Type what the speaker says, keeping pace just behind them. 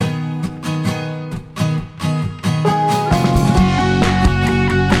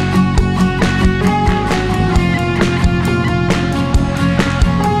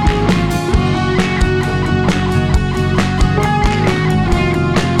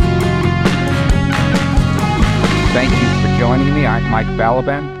Thank you for joining me. I'm Mike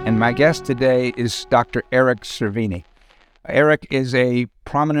Balaban, and my guest today is Dr. Eric Cervini. Eric is a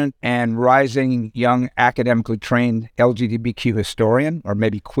prominent and rising young academically trained LGBTQ historian, or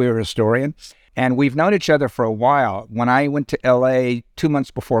maybe queer historian, and we've known each other for a while. When I went to LA 2 months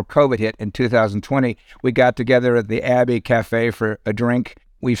before COVID hit in 2020, we got together at the Abbey Cafe for a drink.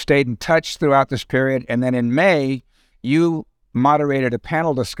 We've stayed in touch throughout this period, and then in May, you moderated a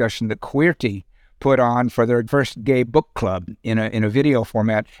panel discussion that Queerty put on for their first gay book club in a video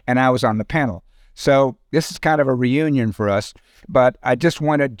format, and I was on the panel. So this is kind of a reunion for us, but I just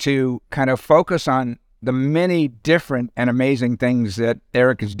wanted to kind of focus on the many different and amazing things that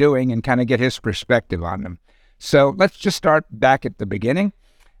Eric is doing and kind of get his perspective on them. So let's just start back at the beginning.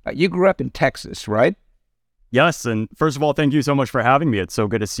 You grew up in Texas, right? Yes, and first of all, thank you so much for having me. It's so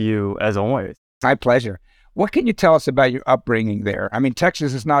good to see you as always. My pleasure. What can you tell us about your upbringing there? I mean,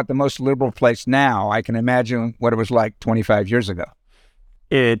 Texas is not the most liberal place now. I can imagine what it was like 25 years ago.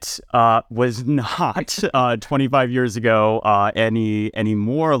 It was not 25 years ago any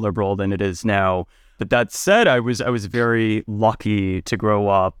more liberal than it is now. But that said, I was very lucky to grow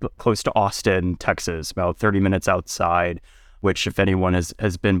up close to Austin, Texas, about 30 minutes outside, which if anyone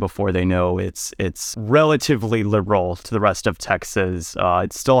has been before, they know it's relatively liberal to the rest of Texas.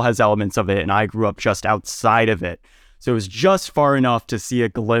 It still has elements of it, and I grew up just outside of it. So it was just far enough to see a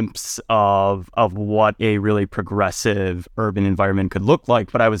glimpse of what a really progressive urban environment could look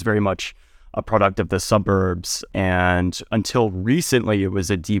like, but I was very much a product of the suburbs. And until recently, it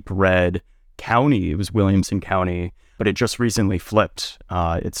was a deep red county. It was Williamson County, but it just recently flipped.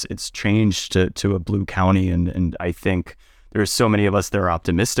 It's changed to a blue county, and I think there's so many of us that are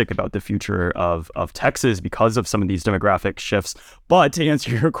optimistic about the future of Texas because of some of these demographic shifts. But to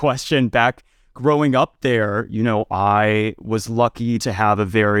answer your question, back growing up there, I was lucky to have a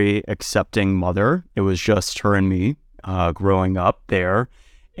very accepting mother. It was just her and me growing up there,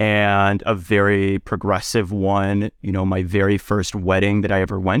 and a very progressive one. My very first wedding that I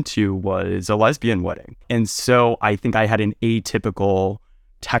ever went to was a lesbian wedding. And so I think I had an atypical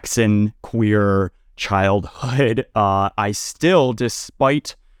Texan queer childhood. I still,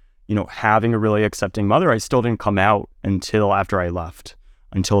 despite, having a really accepting mother, I still didn't come out until after I left,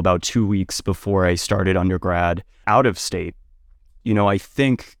 until about 2 weeks before I started undergrad out of state. I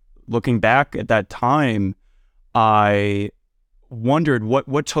think looking back at that time, I wondered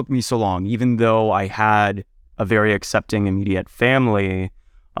what took me so long, even though I had a very accepting immediate family,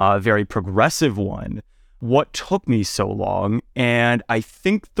 a very progressive one, what took me so long? And I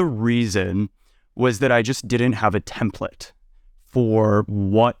think the reason was that I just didn't have a template for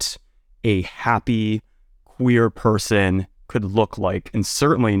what a happy queer person could look like, and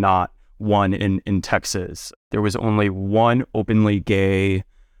certainly not one in Texas. There was only one openly gay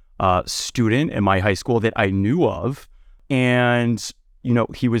student in my high school that I knew of, and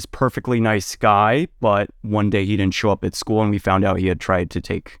he was perfectly nice guy, but one day he didn't show up at school, and we found out he had tried to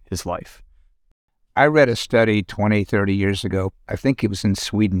take his life. I read a study 20, 30 years ago, I think it was in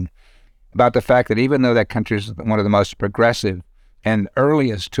Sweden, about the fact that even though that country is one of the most progressive and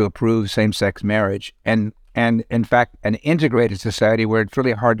earliest to approve same-sex marriage, and in fact, an integrated society where it's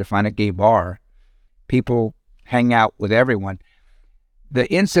really hard to find a gay bar, people hang out with everyone,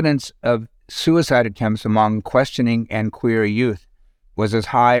 the incidence of suicide attempts among questioning and queer youth was as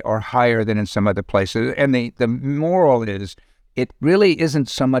high or higher than in some other places. And the moral is, it really isn't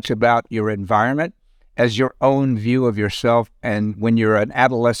so much about your environment as your own view of yourself. And when you're an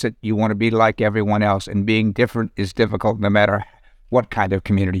adolescent, you want to be like everyone else, and being different is difficult no matter what kind of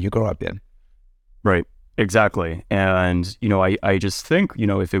community you grow up in. Right, exactly. And, I just think,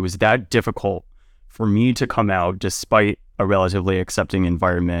 if it was that difficult for me to come out despite a relatively accepting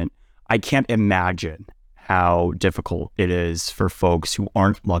environment, I can't imagine how difficult it is for folks who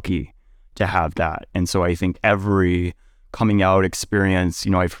aren't lucky to have that. And so I think every coming out experience,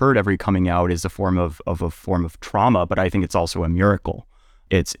 I've heard every coming out is a form of trauma, but I think it's also a miracle.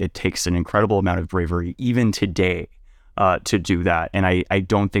 It takes an incredible amount of bravery, even today, to do that. And I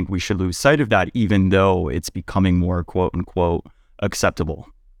don't think we should lose sight of that, even though it's becoming more quote unquote acceptable.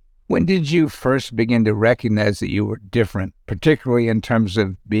 When did you first begin to recognize that you were different, particularly in terms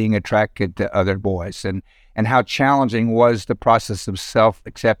of being attracted to other boys, and how challenging was the process of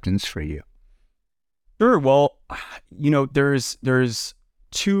self-acceptance for you? Sure. Well, there's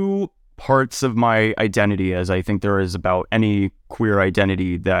two parts of my identity, as I think there is about any queer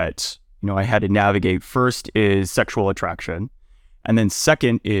identity, that, I had to navigate. First is sexual attraction, and then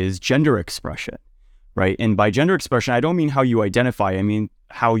second is gender expression, right? And by gender expression, I don't mean how you identify, I mean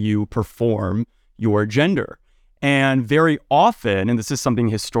how you perform your gender. And very often, and this is something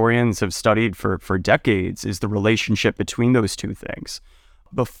historians have studied for decades, is the relationship between those two things.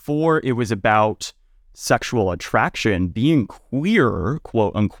 Before it was about sexual attraction, being queer,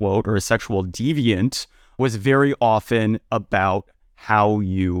 quote unquote, or a sexual deviant was very often about how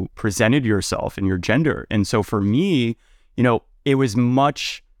you presented yourself and your gender. And so for me, it was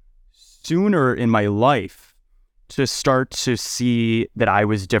much sooner in my life to start to see that I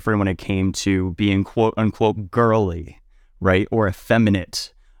was different when it came to being quote unquote girly, right? Or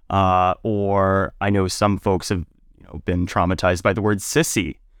effeminate. Or I know some folks have been traumatized by the word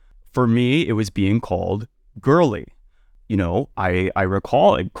sissy. For me, it was being called girly. I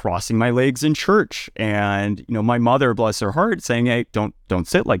recall crossing my legs in church and, my mother, bless her heart, saying, hey, don't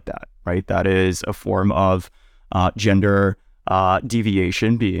sit like that, right? That is a form of gender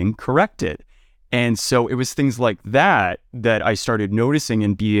deviation being corrected. And so it was things like that I started noticing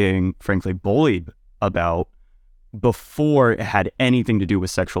and being, frankly, bullied about before it had anything to do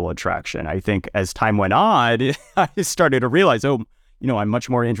with sexual attraction. I think as time went on, I started to realize, I'm much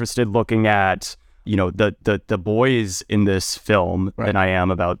more interested looking at, the boys in this film than I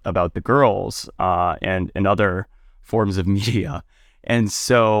am about the girls and other forms of media. And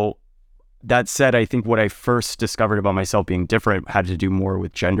so that said, I think what I first discovered about myself being different had to do more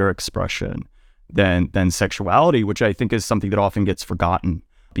with gender expression than sexuality, which I think is something that often gets forgotten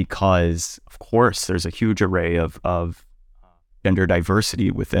because, of course, there's a huge array of gender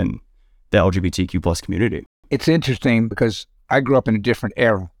diversity within the LGBTQ plus community. It's interesting because I grew up in a different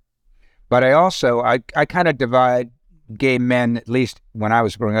era, but I kind of divide gay men, at least when I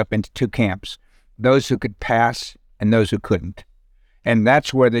was growing up, into two camps, those who could pass and those who couldn't. And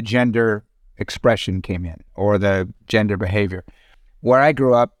that's where the gender expression came in, or the gender behavior. Where I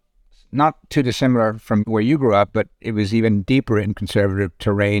grew up, not too dissimilar from where you grew up, but it was even deeper in conservative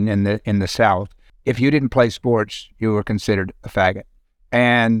terrain in the South. If you didn't play sports, you were considered a faggot.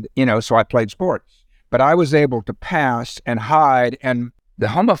 And, so I played sports. But I was able to pass and hide, and the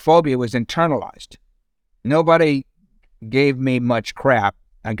homophobia was internalized. Nobody gave me much crap.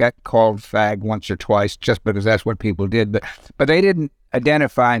 I got called fag once or twice just because that's what people did. But they didn't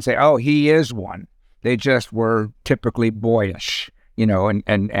identify and say, oh, he is one. They just were typically boyish,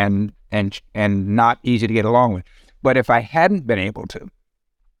 and not easy to get along with. But if I hadn't been able to,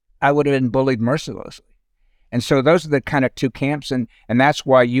 I would have been bullied mercilessly. And so those are the kind of two camps, and that's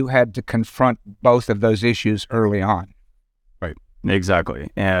why you had to confront both of those issues early on. Right, exactly.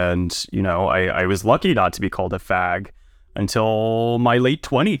 And, I was lucky not to be called a fag until my late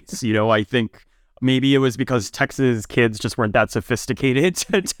 20s. I think maybe it was because Texas kids just weren't that sophisticated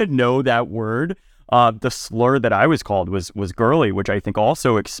to know that word. The slur that I was called was girly, which I think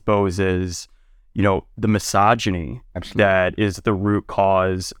also exposes, the misogyny Absolutely. that is the root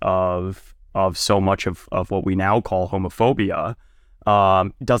cause of so much of what we now call homophobia.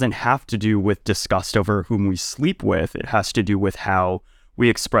 Doesn't have to do with disgust over whom we sleep with. It has to do with how we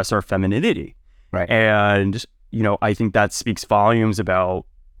express our femininity. Right. And, I think that speaks volumes about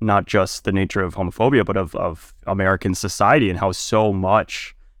not just the nature of homophobia, but of American society and how so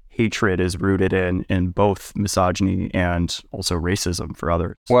much hatred is rooted in both misogyny and also racism for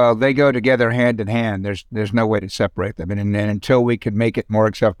others. Well, they go together hand in hand. There's no way to separate them. And until we can make it more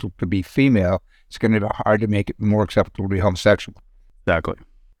acceptable to be female, it's going to be hard to make it more acceptable to be homosexual. Exactly.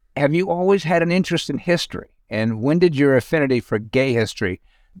 Have you always had an interest in history? And when did your affinity for gay history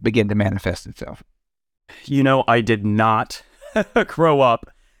begin to manifest itself? I did not grow up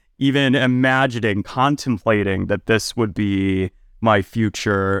even imagining, contemplating that this would be my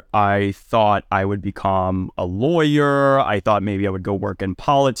future. I thought I would become a lawyer. I thought maybe I would go work in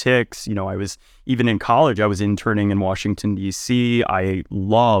politics. I was, even in college, I was interning in Washington, D.C. I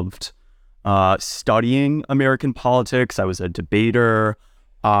loved studying American politics. I was a debater.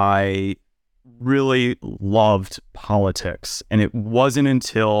 I really loved politics. And it wasn't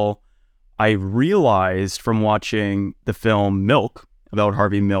until I realized from watching the film Milk, about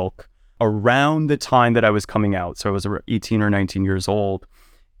Harvey Milk, around the time that I was coming out. So I was 18 or 19 years old.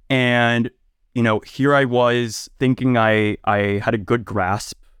 And, here I was thinking I had a good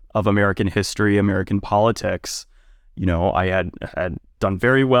grasp of American history, American politics. I had done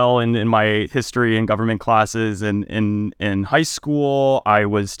very well in my history and government classes in high school. I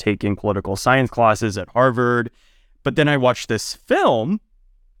was taking political science classes at Harvard. But then I watched this film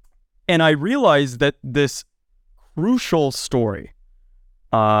and I realized that this crucial story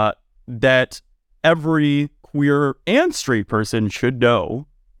that every queer and straight person should know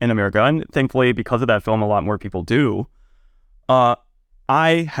in America, and thankfully because of that film a lot more people do,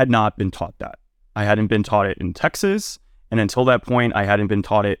 I had not been taught that. I hadn't been taught it in Texas, and until that point I hadn't been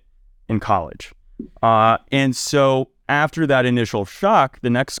taught it in college. And so after that initial shock, the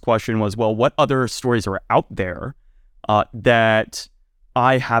next question was, well, what other stories are out there that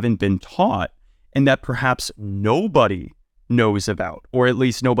I haven't been taught and that perhaps nobody knows about, or at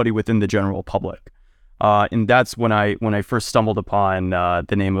least nobody within the general public? And that's when I first stumbled upon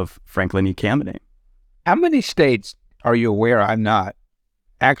the name of Franklin E. Kameny. How many states, are you aware, I'm not,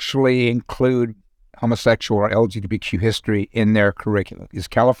 actually include homosexual or LGBTQ history in their curriculum? Is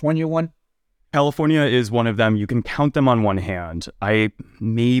California one? California is one of them. You can count them on one hand.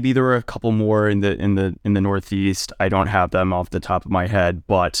 Maybe there are a couple more in the Northeast. I don't have them off the top of my head,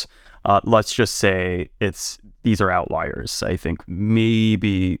 but let's just say these are outliers. I think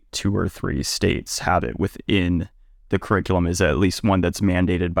maybe 2 or 3 states have it within the curriculum, is at least one that's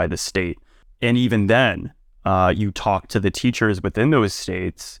mandated by the state. And even then, you talk to the teachers within those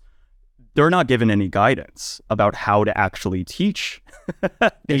states, they're not given any guidance about how to actually teach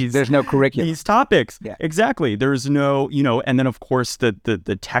there's no curriculum. These topics. Yeah. Exactly. There's no, and then of course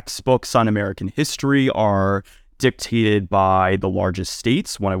the textbooks on American history are dictated by the largest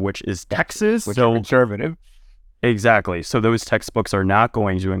states, one of which is Texas. Which are conservative. Exactly. So those textbooks are not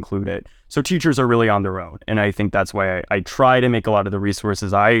going to include it. So teachers are really on their own. And I think that's why I try to make a lot of the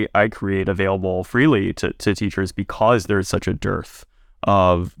resources I create available freely to teachers, because there's such a dearth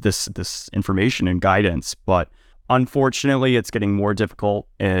of this information and guidance. But unfortunately, it's getting more difficult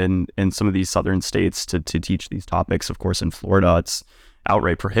in some of these southern states to teach these topics. Of course, in Florida, it's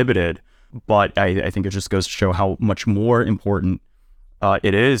outright prohibited. But I think it just goes to show how much more important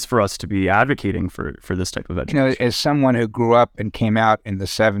it is for us to be advocating for this type of education. As someone who grew up and came out in the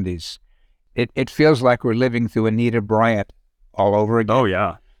 70s, it feels like we're living through Anita Bryant all over again. Oh,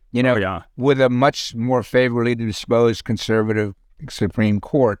 yeah. With a much more favorably disposed conservative Supreme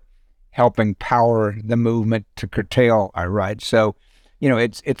Court helping power the movement to curtail our rights. So,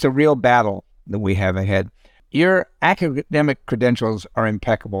 it's a real battle that we have ahead. Your academic credentials are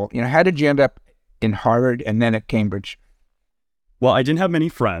impeccable. How did you end up in Harvard and then at Cambridge? Well, I didn't have many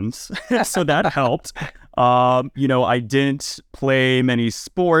friends, so that helped. I didn't play many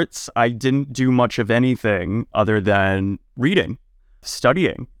sports. I didn't do much of anything other than reading,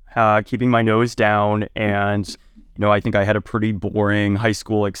 studying, keeping my nose down. And, I think I had a pretty boring high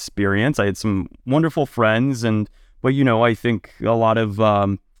school experience. I had some wonderful friends, but I think a lot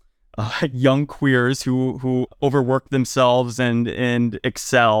of young queers who overwork themselves and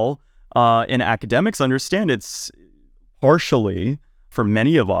excel in academics understand it's partially, for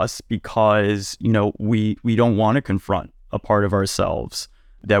many of us, because we don't want to confront a part of ourselves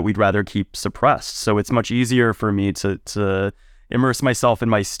that we'd rather keep suppressed. So it's much easier for me to immerse myself in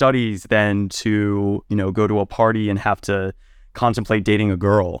my studies than to go to a party and have to contemplate dating a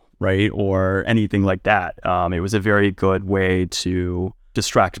girl, right, or anything like that. It was a very good way to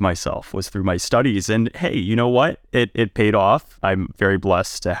distract myself, was through my studies. And hey, you know what? It paid off. I'm very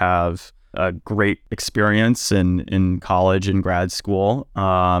blessed to have a great experience in college and grad school,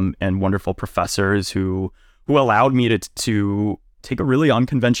 and wonderful professors who allowed me to take a really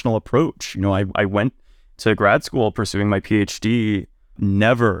unconventional approach. I went to grad school pursuing my PhD,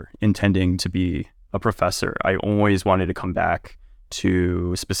 never intending to be a professor. I always wanted to come back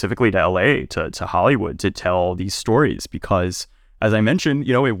specifically to LA, to Hollywood, to tell these stories, because as I mentioned,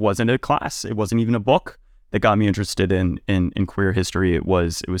 it wasn't a class. It wasn't even a book that got me interested in queer history. It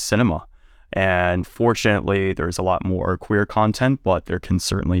was cinema. And fortunately, there's a lot more queer content, but there can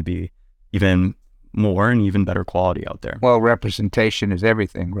certainly be even more and even better quality out there. Well, representation is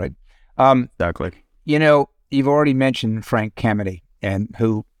everything, right? Exactly. You've already mentioned Frank Kameny, and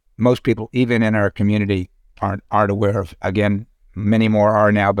who most people, even in our community, aren't aware of. Again, many more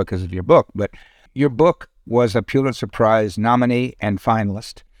are now because of your book. But your book was a Pulitzer Prize nominee and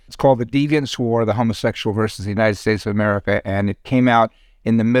finalist. It's called The Deviants War, The Homosexual versus the United States of America, and it came out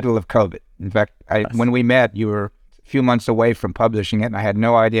in the middle of COVID. In fact, when we met, you were a few months away from publishing it, and I had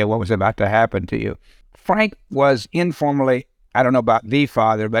no idea what was about to happen to you. Frank was informally, I don't know about the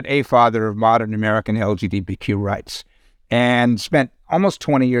father, but a father of modern American LGBTQ rights, and spent almost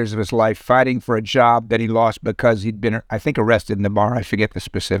 20 years of his life fighting for a job that he lost because he'd been, I think, arrested in the bar. I forget the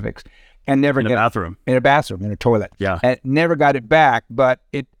specifics. And never in a bathroom, in a toilet. Yeah. And never got it back, but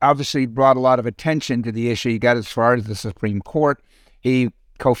it obviously brought a lot of attention to the issue. He got as far as the Supreme Court. He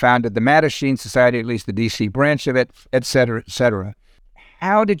co-founded the Mattachine Society, at least the D.C. branch of it, et cetera, et cetera.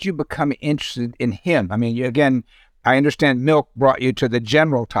 How did you become interested in him? I mean, again, I understand Milk brought you to the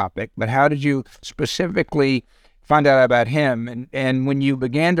general topic, but how did you specifically find out about him? And when you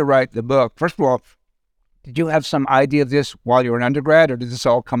began to write the book, first of all, did you have some idea of this while you were an undergrad, or did this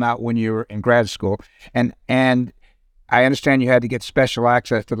all come out when you were in grad school? And I understand you had to get special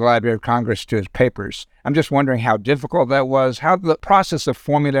access to the Library of Congress to his papers. I'm just wondering how difficult that was, how the process of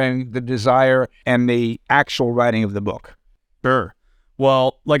formulating the desire and the actual writing of the book. Sure.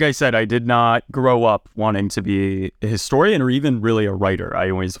 Well, like I said, I did not grow up wanting to be a historian or even really a writer. I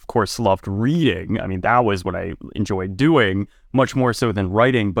always, of course, loved reading. I mean, that was what I enjoyed doing, much more so than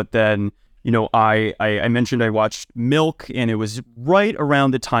writing. But then, I mentioned I watched Milk, and it was right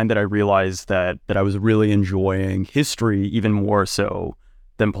around the time that I realized that I was really enjoying history even more so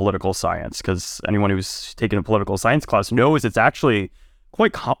than political science. Because anyone who's taken a political science class knows it's actually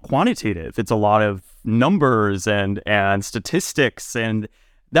quite quantitative. It's a lot of numbers and statistics, and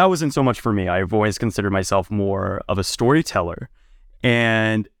that wasn't so much for me. I've always considered myself more of a storyteller.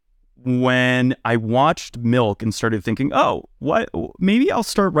 And when I watched Milk and started thinking, maybe I'll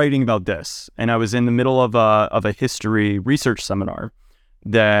start writing about this. And I was in the middle of a history research seminar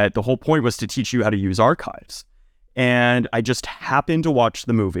that the whole point was to teach you how to use archives. And I just happened to watch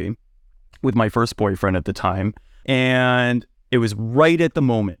the movie with my first boyfriend at the time. And it was right at the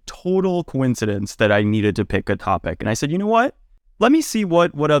moment, total coincidence, that I needed to pick a topic. And I said, you know what? Let me see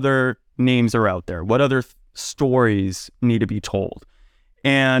what other names are out there, what other stories need to be told.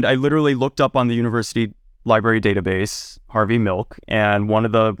 And I literally looked up on the university library database, Harvey Milk, and one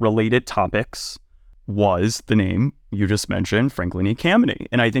of the related topics was the name you just mentioned, Franklin E. Kameny.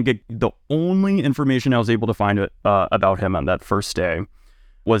 And I think the only information I was able to find about him on that first day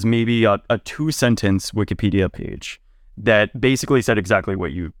was maybe a 2-sentence Wikipedia page that basically said exactly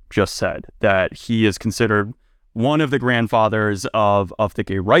what you just said, that he is considered one of the grandfathers of the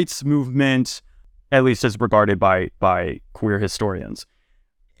gay rights movement, at least as regarded by queer historians.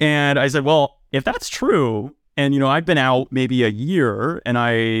 And I said, well, if that's true, and I've been out maybe a year and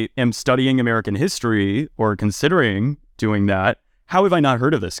I am studying American history or considering doing that, how have I not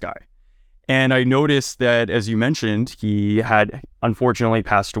heard of this guy? And I noticed that, as you mentioned, he had unfortunately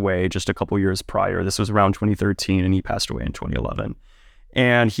passed away just a couple years prior. This was around 2013, and he passed away in 2011.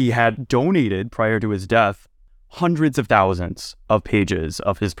 And he had donated, prior to his death, hundreds of thousands of pages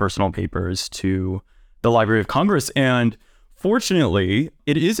of his personal papers to the Library of Congress. And fortunately,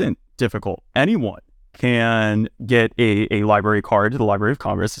 it isn't difficult. Anyone can get a library card to the Library of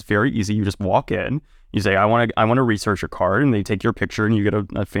Congress. It's very easy. You just walk in. You say, I want to research a card, and they take your picture, and you get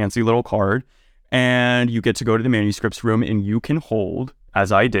a fancy little card, and you get to go to the manuscripts room, and you can hold,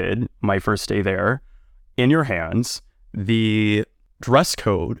 as I did my first day there, in your hands, the dress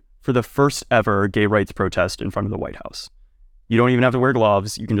code for the first ever gay rights protest in front of the White House. You don't even have to wear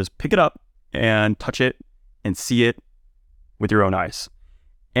gloves. You can just pick it up and touch it and see it with your own eyes.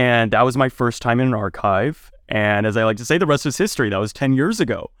 And that was my first time in an archive. And as I like to say, the rest is history. That was 10 years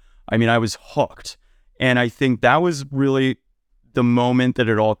ago. I mean, I was hooked. And I think that was really the moment that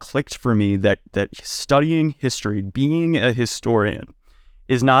it all clicked for me, that studying history, being a historian,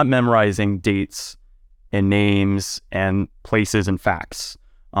 is not memorizing dates and names and places and facts,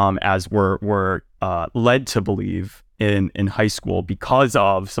 as we're led to believe in high school because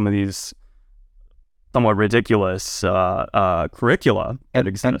of some of these somewhat ridiculous curricula that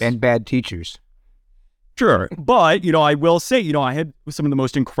exist. And bad teachers. Sure. But, I will say, I had some of the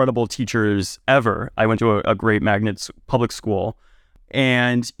most incredible teachers ever. I went to a great magnet public school.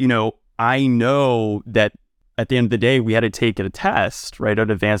 And, I know that at the end of the day, we had to take a test, right?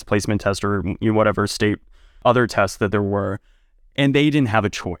 An advanced placement test or whatever state other tests that there were. And they didn't have a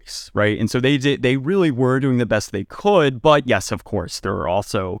choice, right? And so they really were doing the best they could. But yes, of course, there are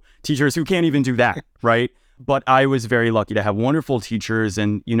also teachers who can't even do that, right? But I was very lucky to have wonderful teachers.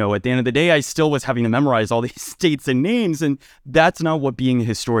 And, at the end of the day, I still was having to memorize all these dates and names. And that's not what being a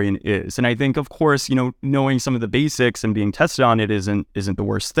historian is. And I think, of course, knowing some of the basics and being tested on it isn't the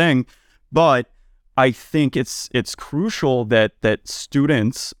worst thing. But I think it's crucial that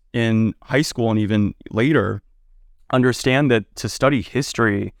students in high school and even later understand that to study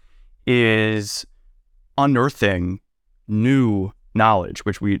history is unearthing new knowledge,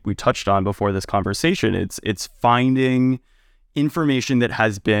 which we touched on before this conversation. It's finding information that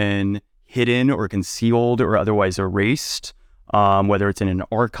has been hidden or concealed or otherwise erased, whether it's in an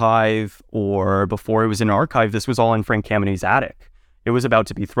archive or before it was in an archive, this was all in Frank Kameny's attic. It was about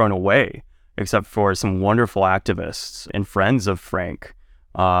to be thrown away, except for some wonderful activists and friends of Frank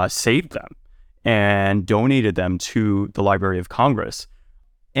saved them and donated them to the Library of Congress.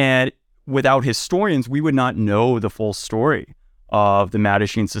 And without historians, we would not know the full story of the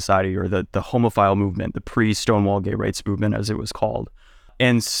Mattachine Society or the homophile movement, the pre-Stonewall gay rights movement, as it was called.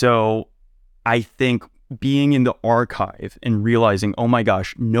 And so I think being in the archive and realizing, oh my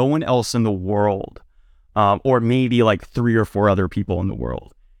gosh, no one else in the world, or maybe like 3 or 4 other people in the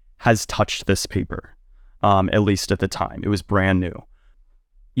world, has touched this paper. at least at the time. It was brand new,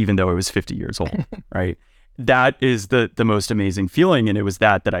 even though it was 50 years old, right? That is the most amazing feeling, and it was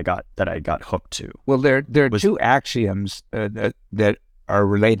that I got hooked to. Well, there are two axioms that are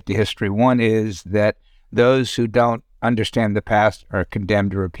related to history. One is that those who don't understand the past are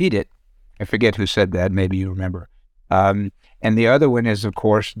condemned to repeat it. I forget who said that. Maybe you remember. And the other one is, of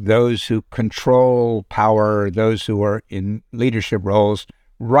course, those who control power, those who are in leadership roles,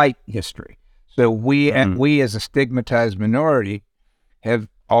 write history. So we as a stigmatized minority have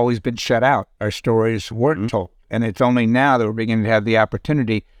always been shut out. Our stories weren't told. And it's only now that we're beginning to have the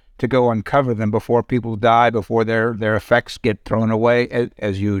opportunity to go uncover them before people die, before their effects get thrown away,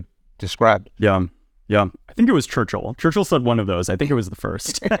 as you described. Yeah. I think it was Churchill. Churchill said one of those. I think it was the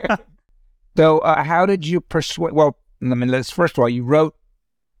first. So how did you persuade? Well, first of all, you wrote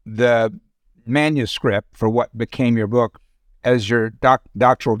the manuscript for what became your book as your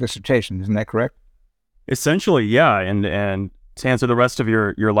doctoral dissertation. Isn't that correct? Essentially, yeah. And to answer the rest of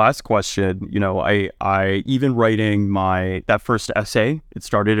your last question, I even writing that first essay, it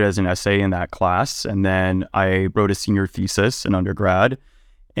started as an essay in that class, and then I wrote a senior thesis in undergrad,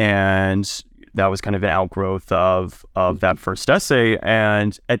 and that was kind of an outgrowth of that first essay.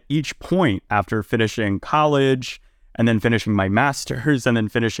 And at each point after finishing college and then finishing my master's and then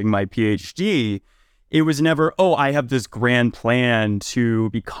finishing my PhD, it was never, I have this grand plan to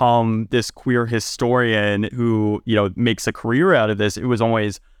become this queer historian who, makes a career out of this. It was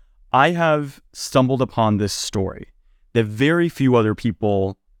always, I have stumbled upon this story that very few other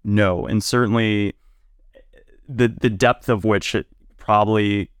people know. And certainly the depth of which it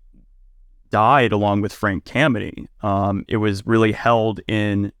probably died along with Frank Kameny. It was really held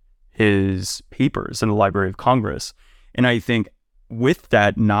in his papers in the Library of Congress. And I think with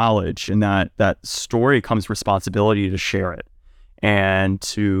that knowledge and that story comes responsibility to share it and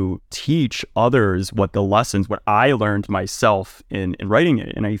to teach others what I learned myself in writing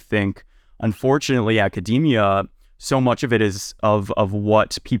it. And I think, unfortunately, academia, so much of it is of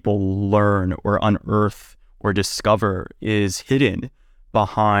what people learn or unearth or discover is hidden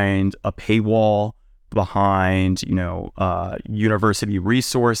behind a paywall, behind, university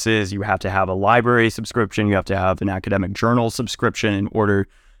resources. You have to have a library subscription. You have to have an academic journal subscription in order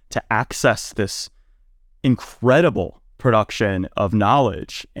to access this incredible production of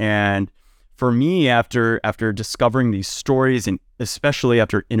knowledge. And for me, after discovering these stories, and especially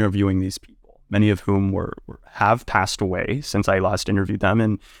after interviewing these people, many of whom have passed away since I last interviewed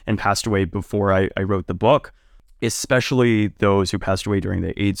them and passed away before I wrote the book, especially those who passed away during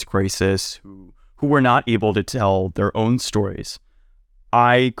the AIDS crisis, who were not able to tell their own stories,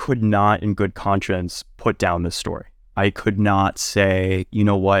 I could not in good conscience put down this story. I could not say, you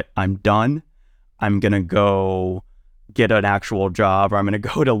know what, I'm done. I'm going to go get an actual job, or I'm going to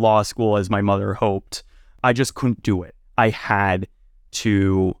go to law school as my mother hoped. I just couldn't do it. I had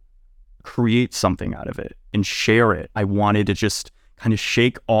to create something out of it and share it. I wanted to just kind of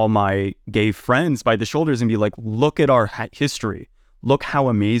shake all my gay friends by the shoulders and be like, look at our history. Look how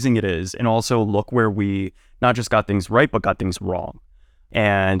amazing it is. And also look where we not just got things right, but got things wrong.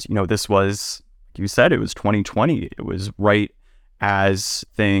 And, this was, like you said, it was 2020. It was right as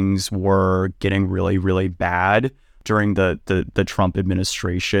things were getting really, really bad during the Trump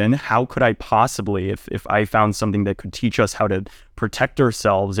administration. How could I possibly, if I found something that could teach us how to protect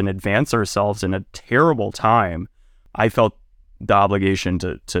ourselves and advance ourselves in a terrible time, I felt the obligation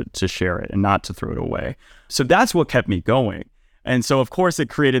to share it and not to throw it away. So that's what kept me going. And so, of course, it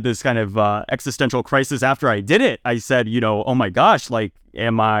created this kind of existential crisis after I did it. I said, oh my gosh,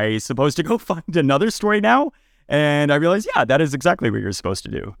 am I supposed to go find another story now? And I realized, yeah, that is exactly what you're supposed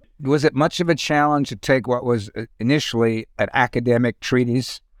to do. Was it much of a challenge to take what was initially an academic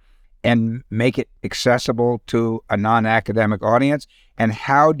treatise and make it accessible to a non-academic audience? And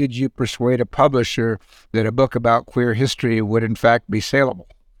how did you persuade a publisher that a book about queer history would in fact be saleable?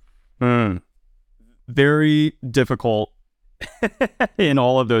 Very difficult in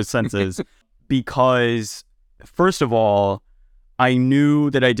all of those senses, because first of all, I knew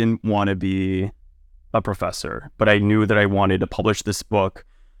that I didn't want to be a professor, but I knew that I wanted to publish this book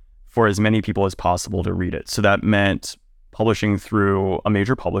for as many people as possible to read it. So that meant publishing through a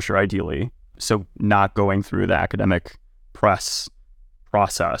major publisher, ideally. So not going through the academic press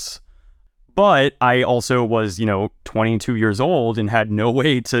process. But I also was, 22 years old and had no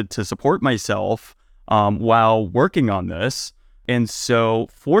way to support myself while working on this. And so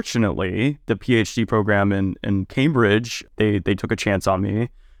fortunately, the PhD program in Cambridge, they took a chance on me.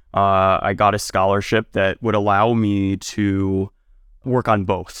 I got a scholarship that would allow me to work on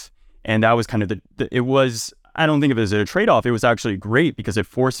both. And that was kind of it was, I don't think of it as a trade-off. It was actually great because it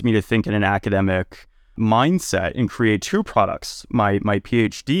forced me to think in an academic mindset and create two products. My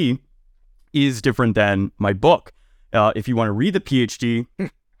PhD is different than my book. If you want to read the PhD,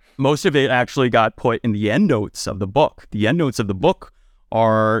 most of it actually got put in the endnotes of the book. The endnotes of the book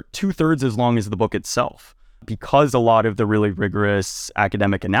are 2/3 as long as the book itself, because a lot of the really rigorous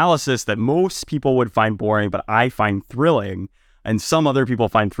academic analysis that most people would find boring, but I find thrilling, and some other people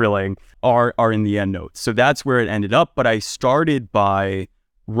find thrilling, are in the endnotes. So that's where it ended up. But I started by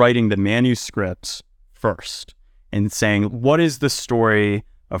writing the manuscript first and saying, what is the story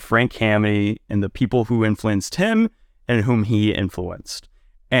of Frank Kameny and the people who influenced him and whom he influenced?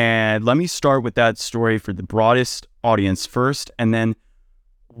 And let me start with that story for the broadest audience first, and then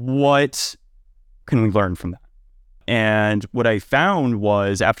what can we learn from that? And what I found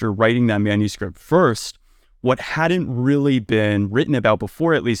was, after writing that manuscript first, what hadn't really been written about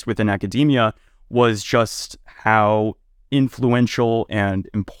before, at least within academia, was just how influential and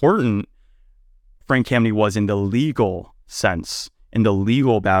important Frank Kameny was in the legal sense, in the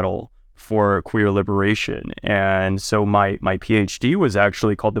legal battle for queer liberation. And so my PhD was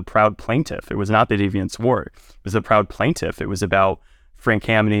actually called The Proud Plaintiff. It was not the Deviants' War. It was The Proud Plaintiff. It was about Frank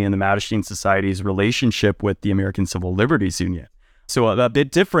Kameny and the Mattachine Society's relationship with the American Civil Liberties Union. So a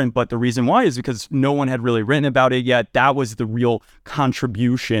bit different, but the reason why is because no one had really written about it yet. That was the real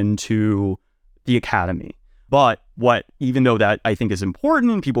contribution to the academy. But even though that I think is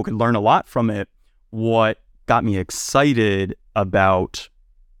important and people could learn a lot from it, what got me excited about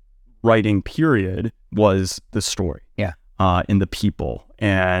writing, period, was the story. Yeah. And the people,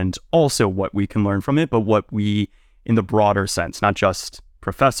 and also what we can learn from it, but what we, in the broader sense, not just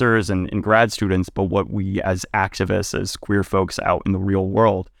professors and grad students, but what we as activists, as queer folks out in the real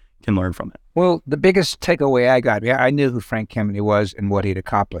world, can learn from it. Well, the biggest takeaway I got, I knew who Frank Kameny was and what he'd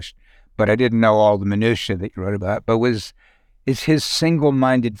accomplished, but I didn't know all the minutiae that you wrote about, but is his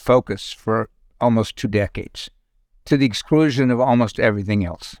single-minded focus for almost 2 decades, to the exclusion of almost everything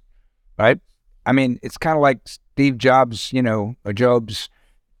else, right? I mean, it's kind of like Steve Jobs, or Jobs,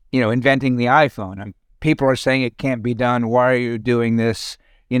 inventing the iPhone. And people are saying it can't be done. Why are you doing this?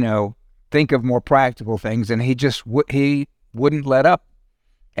 Think of more practical things. And he just he wouldn't let up.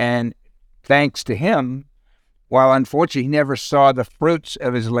 And thanks to him, while unfortunately he never saw the fruits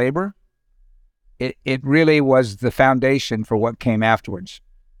of his labor, it really was the foundation for what came afterwards.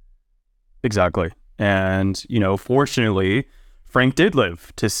 Exactly. And, fortunately, Frank did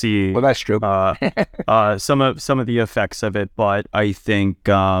live to see Well, that's true. some of the effects of it, but I think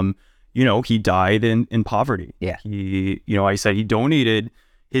he died in poverty. Yeah. I said he donated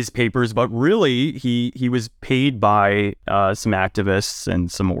his papers, but really he was paid by some activists and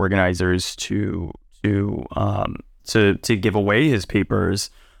some organizers to give away his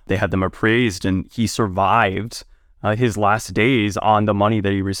papers. They had them appraised, and he survived his last days on the money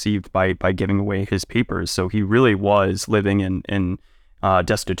that he received by giving away his papers. So he really was living in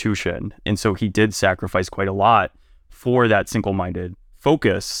destitution. And so he did sacrifice quite a lot for that single-minded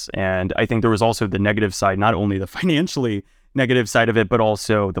focus. And I think there was also the negative side, not only the financially negative side of it, but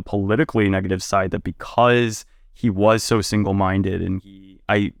also the politically negative side, that because he was so single-minded and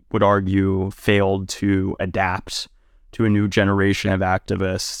I would argue, failed to adapt to a new generation of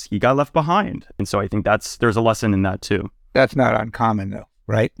activists, he got left behind. And so I think there's a lesson in that too. That's not uncommon though,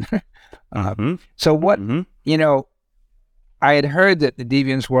 right? Mm-hmm. So what, I had heard that The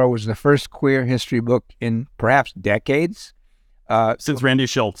Deviants' War was the first queer history book in perhaps decades. Since Randy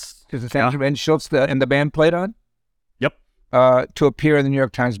Schultz. Randy Schultz and the band played on? Yep. To appear in the New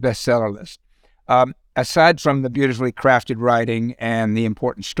York Times bestseller list. Aside from the beautifully crafted writing and the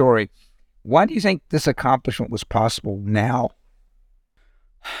important story, why do you think this accomplishment was possible now?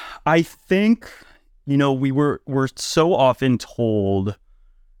 I think, we're so often told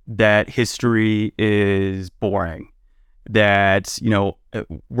that history is boring, that,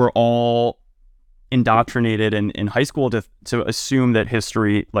 we're all indoctrinated in high school to assume that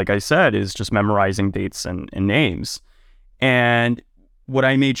history, like I said, is just memorizing dates and names. And what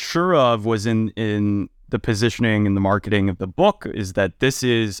I made sure of was in the positioning and the marketing of the book is that this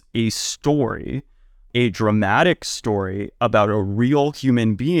is a story, a dramatic story about a real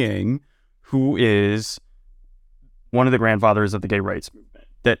human being who is one of the grandfathers of the gay rights movement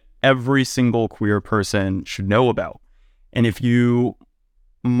that every single queer person should know about. And if you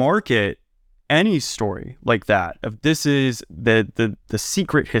market any story like that, if this is the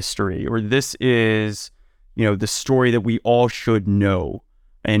secret history, or this is, the story that we all should know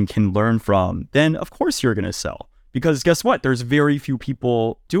and can learn from, then of course you're going to sell. Because guess what? There's very few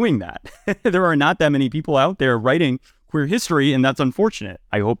people doing that. There are not that many people out there writing queer history, and that's unfortunate.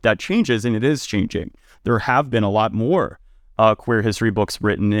 I hope that changes, and it is changing. There have been a lot more queer history books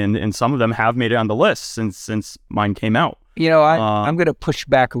written, and some of them have made it on the list since mine came out. I'm going to push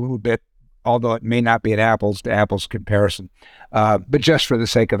back a little bit, although it may not be an apples to apples comparison, but just for the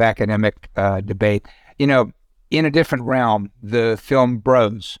sake of academic debate, in a different realm, the film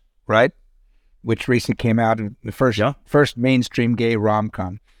Bros, right, which recently came out, in the first mainstream gay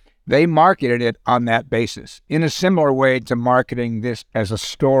rom-com. They marketed it on that basis, in a similar way to marketing this as a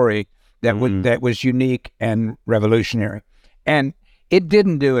story that was unique and revolutionary. And it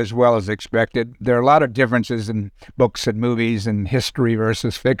didn't do as well as expected. There are a lot of differences in books and movies and history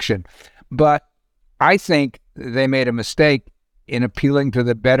versus fiction. But I think they made a mistake in appealing to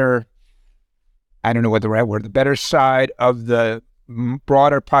the better, I don't know what the right word, the better side of the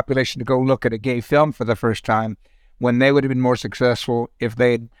broader population to go look at a gay film for the first time, when they would have been more successful if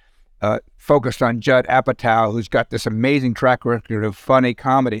they'd focused on Judd Apatow, who's got this amazing track record of funny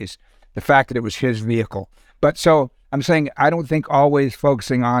comedies, the fact that it was his vehicle. But so I'm saying I don't think always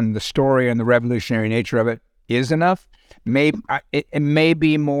focusing on the story and the revolutionary nature of it is enough. It may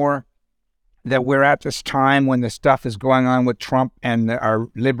be more that we're at this time when the stuff is going on with Trump and our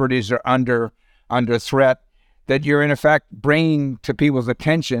liberties are under threat, that you're in effect bringing to people's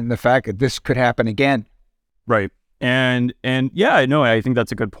attention the fact that this could happen again. Right. And yeah, no, I think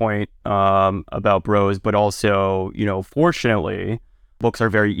that's a good point about Bros, but also, fortunately, books are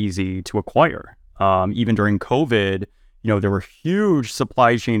very easy to acquire. Even during COVID, there were huge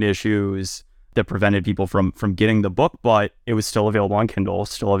supply chain issues that prevented people from getting the book, but it was still available on Kindle,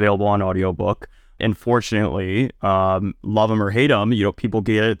 still available on audiobook. And fortunately, love them or hate them, people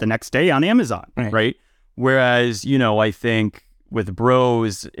get it the next day on Amazon, right? Whereas, I think with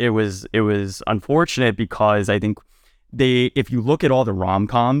Bros, it was unfortunate because I think if you look at all the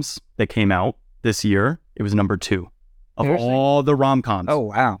rom-coms that came out this year, it was number 2 of all the rom-coms. Oh,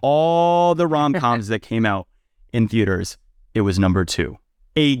 wow. All the rom-coms that came out in theaters, it was number 2.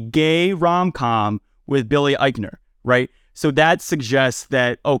 A gay rom-com with Billy Eichner, right? So that suggests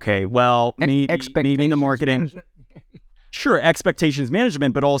that, okay, well, maybe the marketing, sure, expectations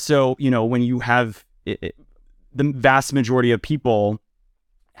management, but also, when you have the vast majority of people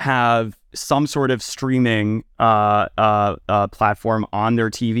have some sort of streaming platform on their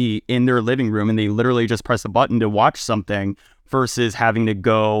TV in their living room, and they literally just press a button to watch something versus having to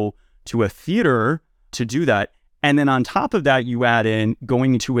go to a theater to do that. And then on top of that, you add in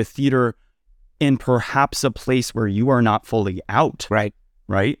going to a theater in perhaps a place where you are not fully out.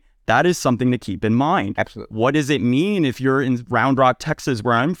 Right. That is something to keep in mind. Absolutely. What does it mean if you're in Round Rock, Texas,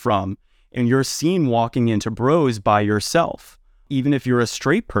 where I'm from, and you're seen walking into Bros by yourself? Even if you're a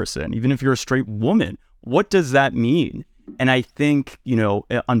straight person, even if you're a straight woman, what does that mean? And I think,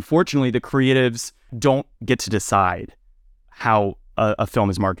 unfortunately, the creatives don't get to decide how a film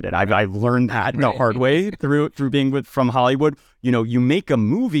is marketed. I've learned that the hard way through being from Hollywood. You make a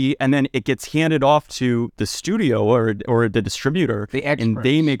movie and then it gets handed off to the studio or the distributor, and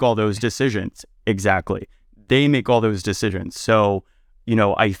they make all those decisions. Exactly. They make all those decisions. So,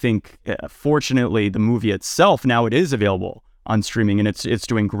 I think fortunately the movie itself, now it is available on streaming, and it's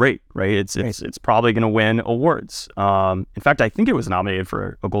doing great, right? It's probably going to win awards. In fact, I think it was nominated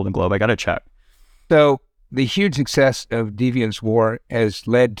for a Golden Globe. I got to check. So the huge success of Deviants War has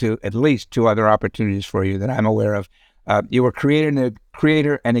led to at least 2 other opportunities for you that I'm aware of. You were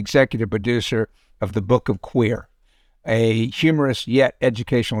creator and executive producer of The Book of Queer, a humorous yet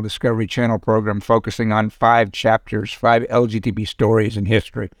educational Discovery Channel program focusing on 5 chapters, 5 LGBT stories in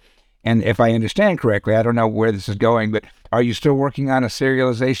history. And if I understand correctly, I don't know where this is going, but are you still working on a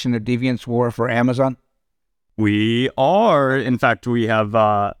serialization of Deviants War for Amazon? We are. In fact, we have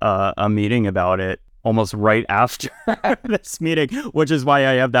a meeting about it almost right after this meeting, which is why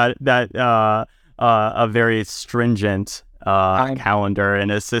I have that a very stringent calendar and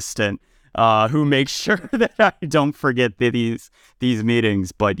assistant who makes sure that I don't forget these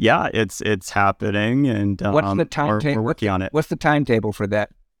meetings. But yeah, it's happening, and what's the timetable? We're working on it. What's the timetable for that?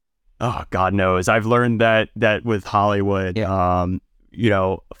 Oh, God knows. I've learned that with Hollywood,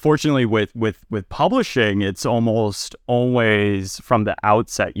 fortunately with publishing, it's almost always from the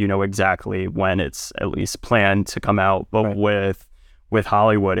outset, exactly when it's at least planned to come out. But with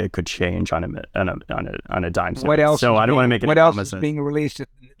Hollywood, it could change on a dime. What else? So I don't want to make it. What else is being released at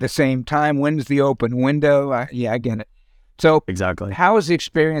the same time? When's the open window? I get it. So exactly, how has the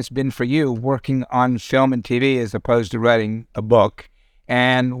experience been for you working on film and TV as opposed to writing a book?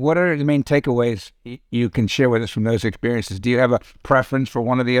 And what are the main takeaways you can share with us from those experiences? Do you have a preference for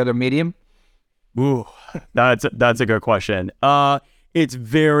one or the other medium? Ooh, that's a good question. It's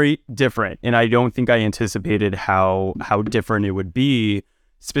very different, and I don't think I anticipated how different it would be,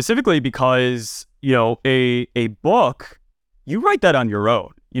 specifically because a book you write that on your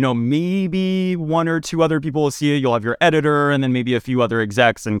own. Maybe one or two other people will see it. You'll have your editor and then maybe a few other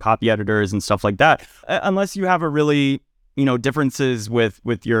execs and copy editors and stuff like that. Unless you have a really, differences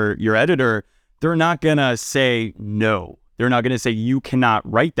with your editor, they're not going to say no. They're not going to say you cannot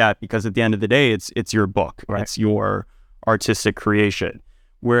write that, because at the end of the day, it's your book. Right. It's your artistic creation.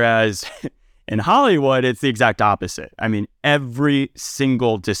 Whereas in Hollywood, it's the exact opposite. I mean, every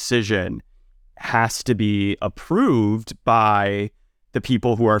single decision has to be approved by the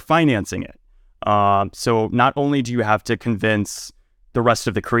people who are financing it. So not only do you have to convince the rest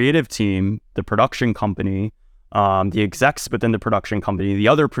of the creative team, the production company, the execs within the production company, the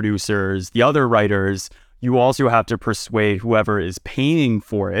other producers, the other writers, you also have to persuade whoever is paying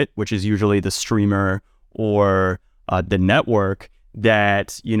for it, which is usually the streamer or the network,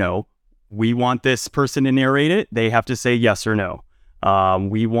 that, we want this person to narrate it. They have to say yes or no.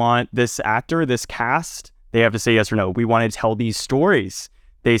 We want this actor, this cast, they have to say yes or no. We want to tell these stories.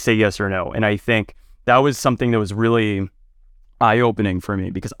 They say yes or no. And I think that was something that was really eye-opening for me,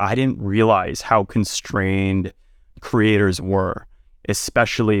 because I didn't realize how constrained creators were,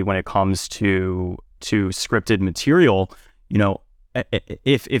 especially when it comes to scripted material.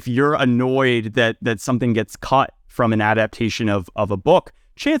 If you're annoyed that something gets cut from an adaptation of a book,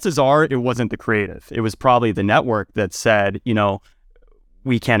 chances are it wasn't the creative. It was probably the network that said,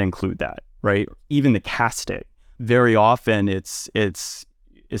 we can't include that, right? Even the casting. Very often it's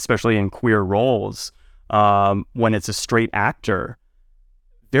especially in queer roles, when it's a straight actor,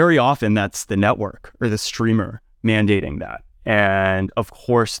 very often that's the network or the streamer mandating that. And of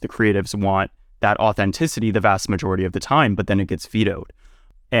course, the creatives want that authenticity the vast majority of the time, but then it gets vetoed.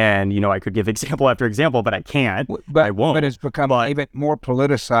 And, I could give example after example, but I can't. I won't. But it's become an even more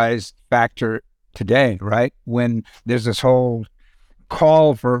politicized factor today, right? When there's this whole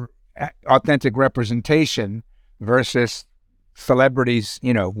call for authentic representation versus celebrities,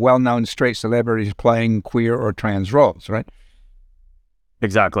 well-known straight celebrities playing queer or trans roles, right?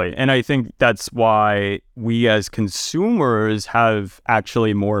 Exactly. And I think that's why we as consumers have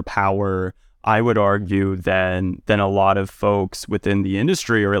actually more power, I would argue, than a lot of folks within the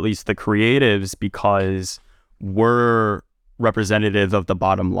industry, or at least the creatives, because we're representative of the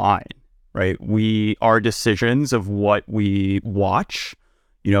bottom line, right? Our decisions of what we watch,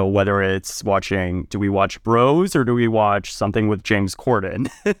 whether it's do we watch Bros or do we watch something with James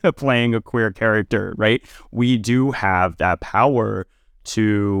Corden playing a queer character, right? We do have that power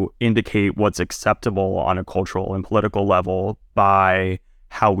to indicate what's acceptable on a cultural and political level by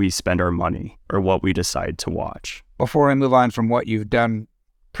how we spend our money or what we decide to watch. Before I move on from what you've done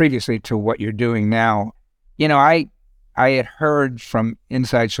previously to what you're doing now, I had heard from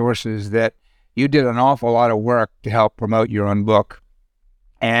inside sources that you did an awful lot of work to help promote your own book,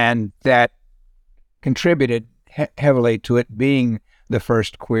 and that contributed heavily to it being the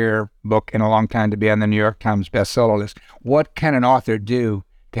first queer book in a long time to be on the New York Times bestseller list. What can an author do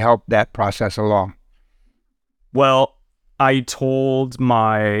to help that process along? Well, I told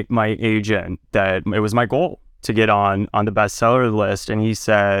my agent that it was my goal to get on the bestseller list, and he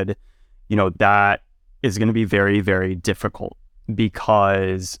said, that is going to be very, very difficult,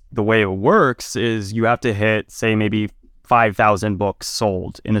 because the way it works is you have to hit, say, maybe 5,000 books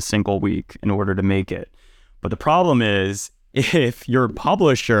sold in a single week in order to make it. But the problem is, if your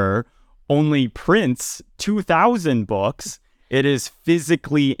publisher only prints 2,000 books, it is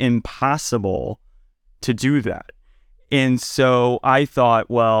physically impossible to do that. And so I thought,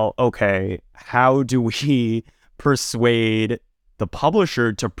 well, okay, how do we persuade the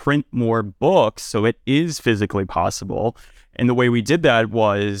publisher to print more books so it is physically possible? And the way we did that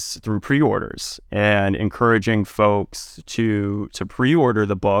was through pre-orders and encouraging folks to pre-order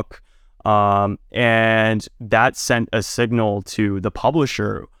the book. And that sent a signal to the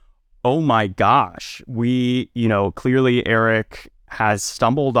publisher. Oh my gosh, clearly Eric has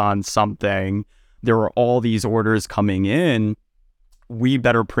stumbled on something. There are all these orders coming in. We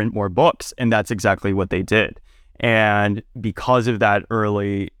better print more books. And that's exactly what they did. And because of that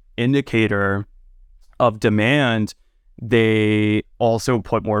early indicator of demand, they also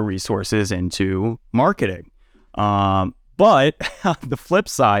put more resources into marketing. But on the flip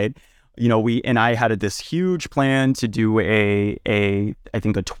side, I had this huge plan to do I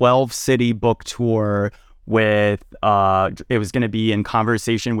think a 12-city book tour with, it was going to be in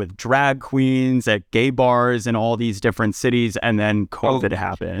conversation with drag queens at gay bars in all these different cities. And then COVID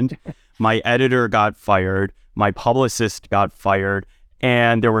happened. My editor got fired. My publicist got fired.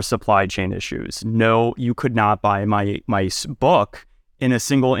 And there were supply chain issues. No, you could not buy my book in a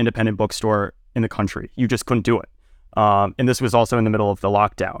single independent bookstore in the country. You just couldn't do it. And this was also in the middle of the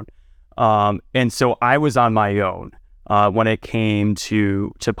lockdown. And so I was on my own. when it came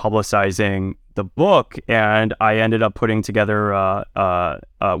to publicizing the book, and I ended up putting together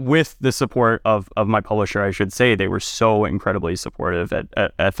with the support of my publisher, I should say. They were so incredibly supportive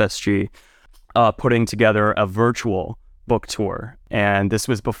at FSG, putting together a virtual book tour. And this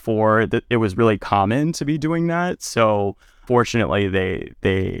was before it was really common to be doing that. So fortunately,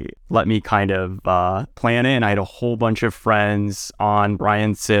 they let me kind of plan it. And I had a whole bunch of friends on,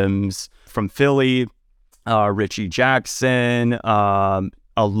 Brian Sims from Philly, Richie Jackson,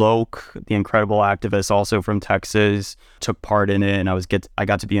 Alok, the incredible activist, also from Texas, took part in it, and I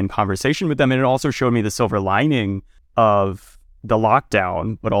got to be in conversation with them, and it also showed me the silver lining of the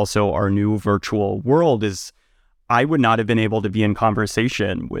lockdown, but also our new virtual world is I would not have been able to be in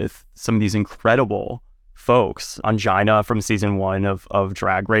conversation with some of these incredible folks. Angina from season 1 of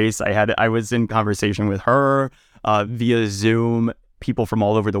Drag Race, I was in conversation with her via Zoom. People from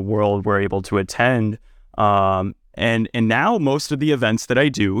all over the world were able to attend. And now most of the events that I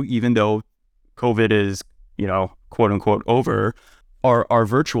do, even though COVID is, quote unquote over, are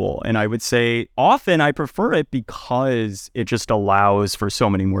virtual. And I would say often I prefer it because it just allows for so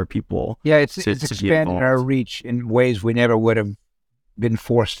many more people. Yeah, it's expanded our reach in ways we never would have been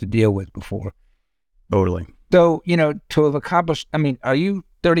forced to deal with before. Totally. So, to have accomplished, are you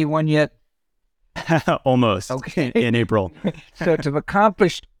 31 yet? Almost. Okay. In April. So to have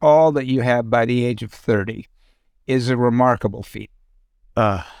accomplished all that you have by the age of 30 is a remarkable feat.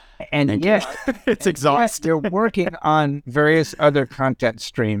 And yet, it's exhausting. You're working on various other content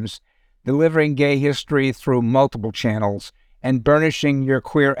streams, delivering gay history through multiple channels, and burnishing your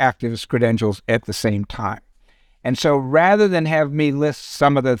queer activist credentials at the same time. And so rather than have me list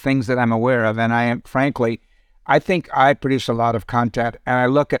some of the things that I'm aware of, and I think I produce a lot of content, and I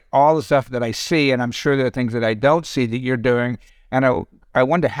look at all the stuff that I see, and I'm sure there are things that I don't see that you're doing, and I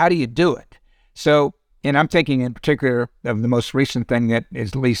wonder, how do you do it? So, and I'm thinking in particular of the most recent thing that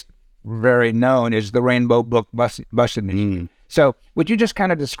is least very known is the Rainbow Book Bus Initiative. So would you just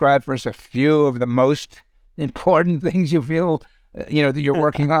kind of describe for us a few of the most important things you feel, that you're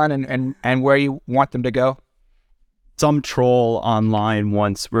working on and where you want them to go? Some troll online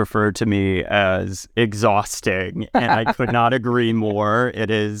once referred to me as exhausting, and I could not agree more. It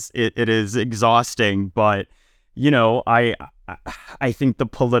is exhausting, but I think the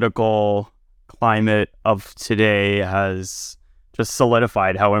political climate of today has just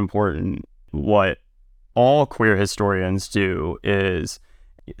solidified how important what all queer historians do is.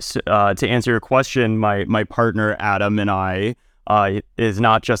 To answer your question, my partner Adam and I is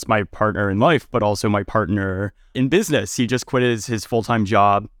not just my partner in life, but also my partner in business. He just quit his full-time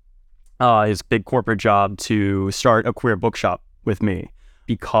job, his big corporate job, to start a queer bookshop with me,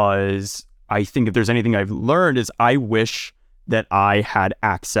 because I think if there's anything I've learned is I wish that I had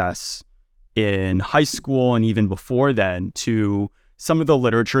access in high school and even before then to some of the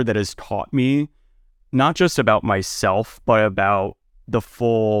literature that has taught me not just about myself, but about the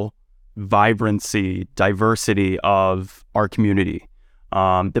full vibrancy, diversity of our community.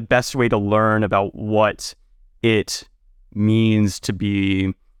 The best way to learn about what it means to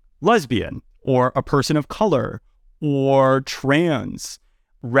be lesbian or a person of color or trans,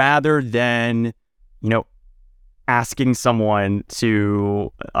 rather than, asking someone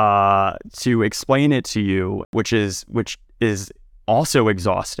to explain it to you, which is also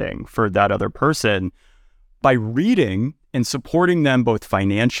exhausting for that other person. By reading and supporting them both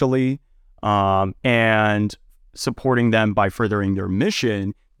financially and supporting them by furthering their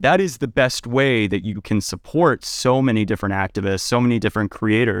mission, that is the best way that you can support so many different activists, so many different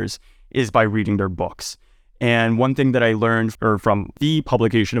creators, is by reading their books. And one thing that I learned from the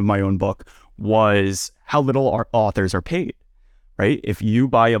publication of my own book was how little our authors are paid, right? If you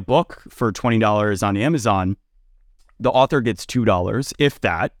buy a book for $20 on Amazon, the author gets $2, if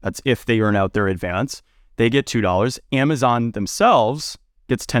that's if they earn out their advance. They get $2. Amazon themselves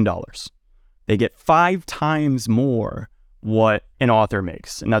gets $10. They get 5 times more what an author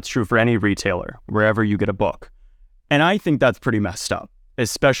makes. And that's true for any retailer, wherever you get a book. And I think that's pretty messed up,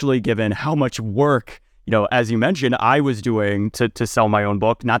 especially given how much work, as you mentioned, I was doing to sell my own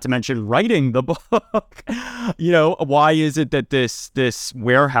book, not to mention writing the book. Why is it that this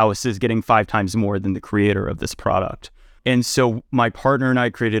warehouse is getting 5 times more than the creator of this product? And so my partner and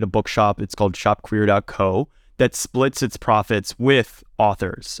I created a bookshop. It's called shopqueer.co that splits its profits with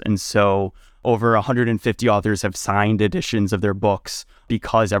authors. And so over 150 authors have signed editions of their books,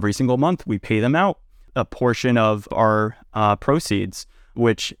 because every single month we pay them out a portion of our proceeds,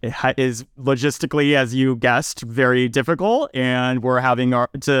 which is logistically, as you guessed, very difficult. And we're having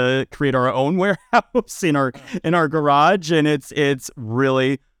to create our own warehouse in our garage. And it's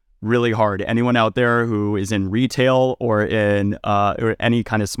really really hard. Anyone out there who is in retail or in or any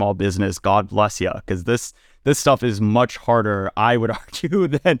kind of small business, God bless you, because this stuff is much harder, I would argue,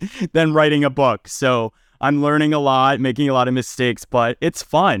 than writing a book. So I'm learning a lot, making a lot of mistakes, but it's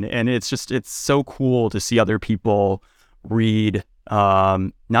fun. And it's so cool to see other people read,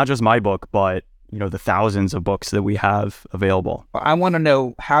 not just my book, but, the thousands of books that we have available. Well, I want to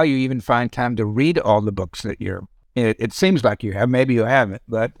know how you even find time to read all the books that it seems like you have. Maybe you haven't,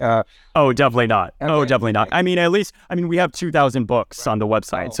 but... Oh, definitely not. Okay. Oh, definitely not. I mean, we have 2,000 books on the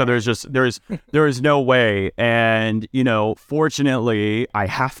website. Oh, so there is no way. And, fortunately, I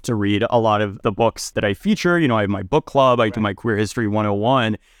have to read a lot of the books that I feature. I have my book club. I do my Queer History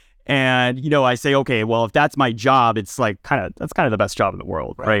 101. And, I say, okay, well, if that's my job, it's that's kind of the best job in the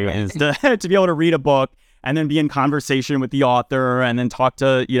world, right? Is to be able to read a book and then be in conversation with the author and then talk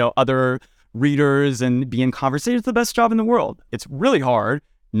to, other readers and be in conversation. It's the best job in the world. It's really hard,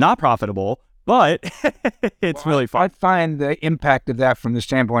 not profitable, but it's really fun. I find the impact of that from the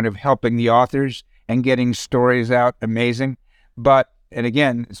standpoint of helping the authors and getting stories out amazing. And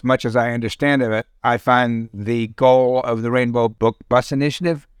again, as much as I understand of it, I find the goal of the Rainbow Book Bus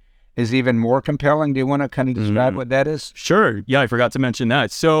Initiative is even more compelling. Do you want to kind of describe what that is? Sure. Yeah, I forgot to mention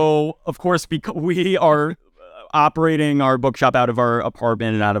that. So, of course, because we are operating our bookshop out of our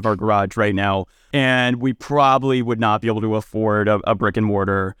apartment and out of our garage right now, and we probably would not be able to afford a brick and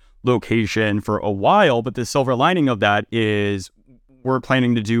mortar location for a while. But the silver lining of that is we're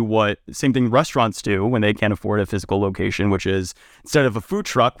planning to do same thing restaurants do when they can't afford a physical location, which is instead of a food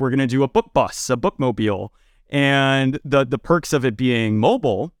truck, we're going to do a book bus, a bookmobile. And the perks of it being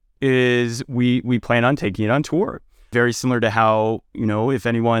mobile is we plan on taking it on tour. Very similar to how, if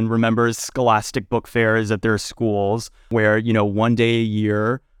anyone remembers scholastic book fairs at their schools, where, one day a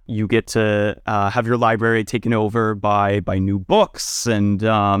year you get to have your library taken over by new books, and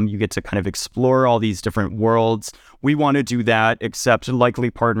you get to kind of explore all these different worlds. We want to do that, except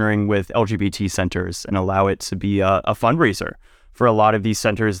likely partnering with LGBT centers and allow it to be a fundraiser for a lot of these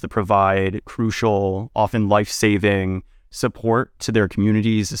centers that provide crucial, often life-saving support to their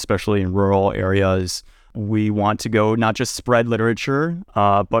communities, especially in rural areas. We want to go not just spread literature,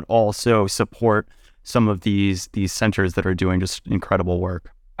 but also support some of these centers that are doing just incredible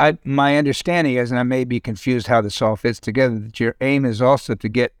work. My understanding is, and I may be confused how this all fits together, that your aim is also to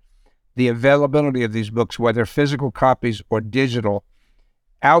get the availability of these books, whether physical copies or digital,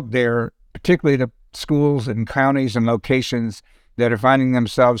 out there, particularly to schools and counties and locations that are finding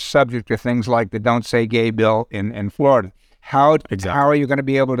themselves subject to things like the Don't Say Gay bill in Florida. How are you going to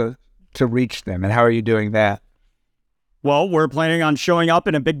be able to reach them, and how are you doing that? Well, we're planning on showing up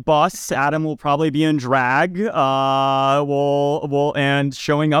in a big bus. Adam will probably be in drag. And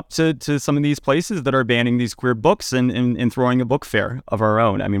showing up to some of these places that are banning these queer books and throwing a book fair of our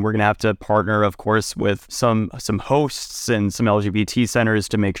own. I mean, we're going to have to partner, of course, with some hosts and some LGBT centers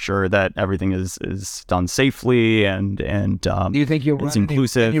to make sure that everything is done safely and do you think you'll run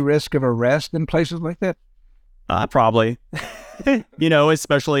any risk of arrest in places like that? Probably.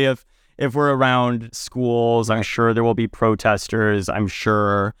 Especially if we're around schools, I'm sure there will be protesters. I'm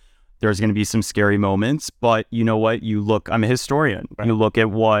sure there's going to be some scary moments. But you know what? I'm a historian. Right. You look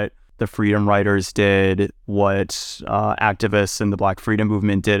at what the Freedom Riders did, what activists in the Black Freedom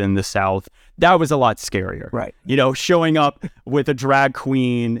Movement did in the South. That was a lot scarier. Right. Showing up with a drag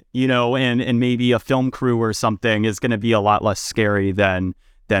queen, and maybe a film crew or something is going to be a lot less scary than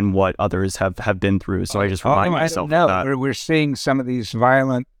what others have been through. So I just remind myself of that. We're seeing some of these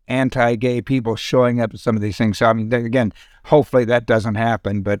violent anti-gay people showing up at some of these things. So I mean, again, hopefully that doesn't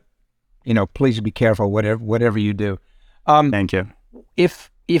happen, but please be careful whatever you do. Thank you. If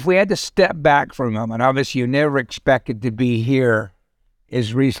we had to step back for a moment, obviously you never expected to be here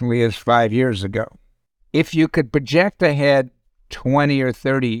as recently as 5 years ago. If you could project ahead 20 or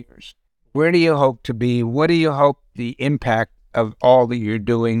 30 years, where do you hope to be? What do you hope the impact of all that you're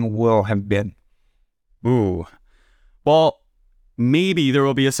doing will have been? Ooh. Well, maybe there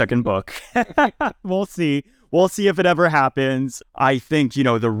will be a second book. We'll see. We'll see if it ever happens. I think,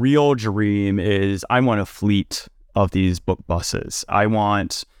 the real dream is I want a fleet of these book buses. I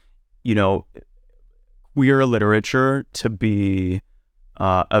want, queer literature to be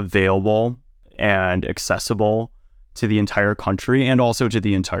available and accessible to the entire country and also to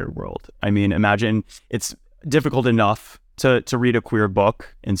the entire world. I mean, imagine it's difficult enough to read a queer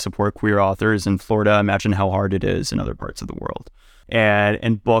book and support queer authors in Florida. Imagine how hard it is in other parts of the world.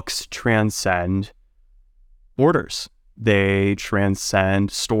 And books transcend borders. They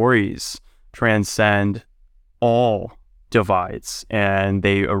transcend stories, transcend all divides, and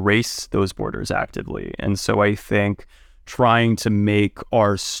they erase those borders actively. And so I think trying to make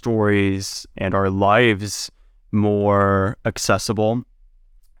our stories and our lives more accessible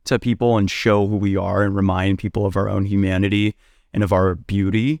to people and show who we are and remind people of our own humanity and of our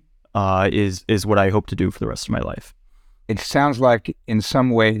beauty is what I hope to do for the rest of my life. It sounds like in some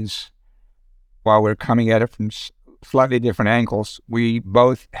ways, while we're coming at it from slightly different angles, we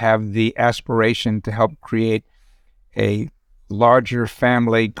both have the aspiration to help create a larger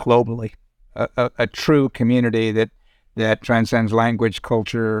family globally, a true community that transcends language,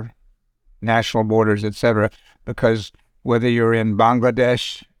 culture, national borders, etc. Because whether you're in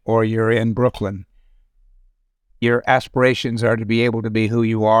Bangladesh or you're in Brooklyn, your aspirations are to be able to be who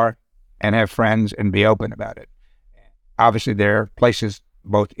you are and have friends and be open about it. Obviously, there are places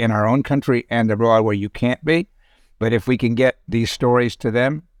both in our own country and abroad where you can't be, but if we can get these stories to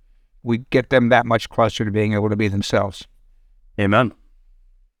them, we get them that much closer to being able to be themselves. Amen.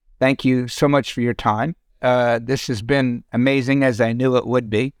 Thank you so much for your time. This has been amazing, as I knew it would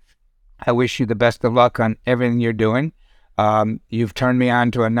be. I wish you the best of luck on everything you're doing. You've turned me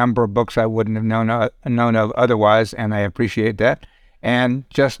on to a number of books I wouldn't have known of otherwise, and I appreciate that. And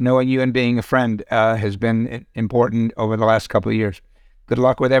just knowing you and being a friend has been important over the last couple of years. Good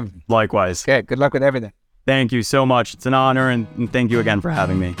luck with everything. Likewise. Okay, good luck with everything. Thank you so much. It's an honor, and thank you again for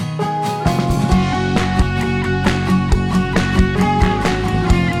having me.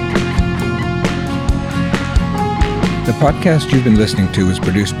 The podcast you've been listening to is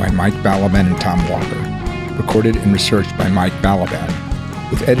produced by Mike Balaban and Tom Walker, recorded and researched by Mike Balaban,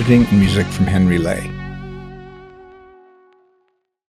 with editing and music from Henry Lay.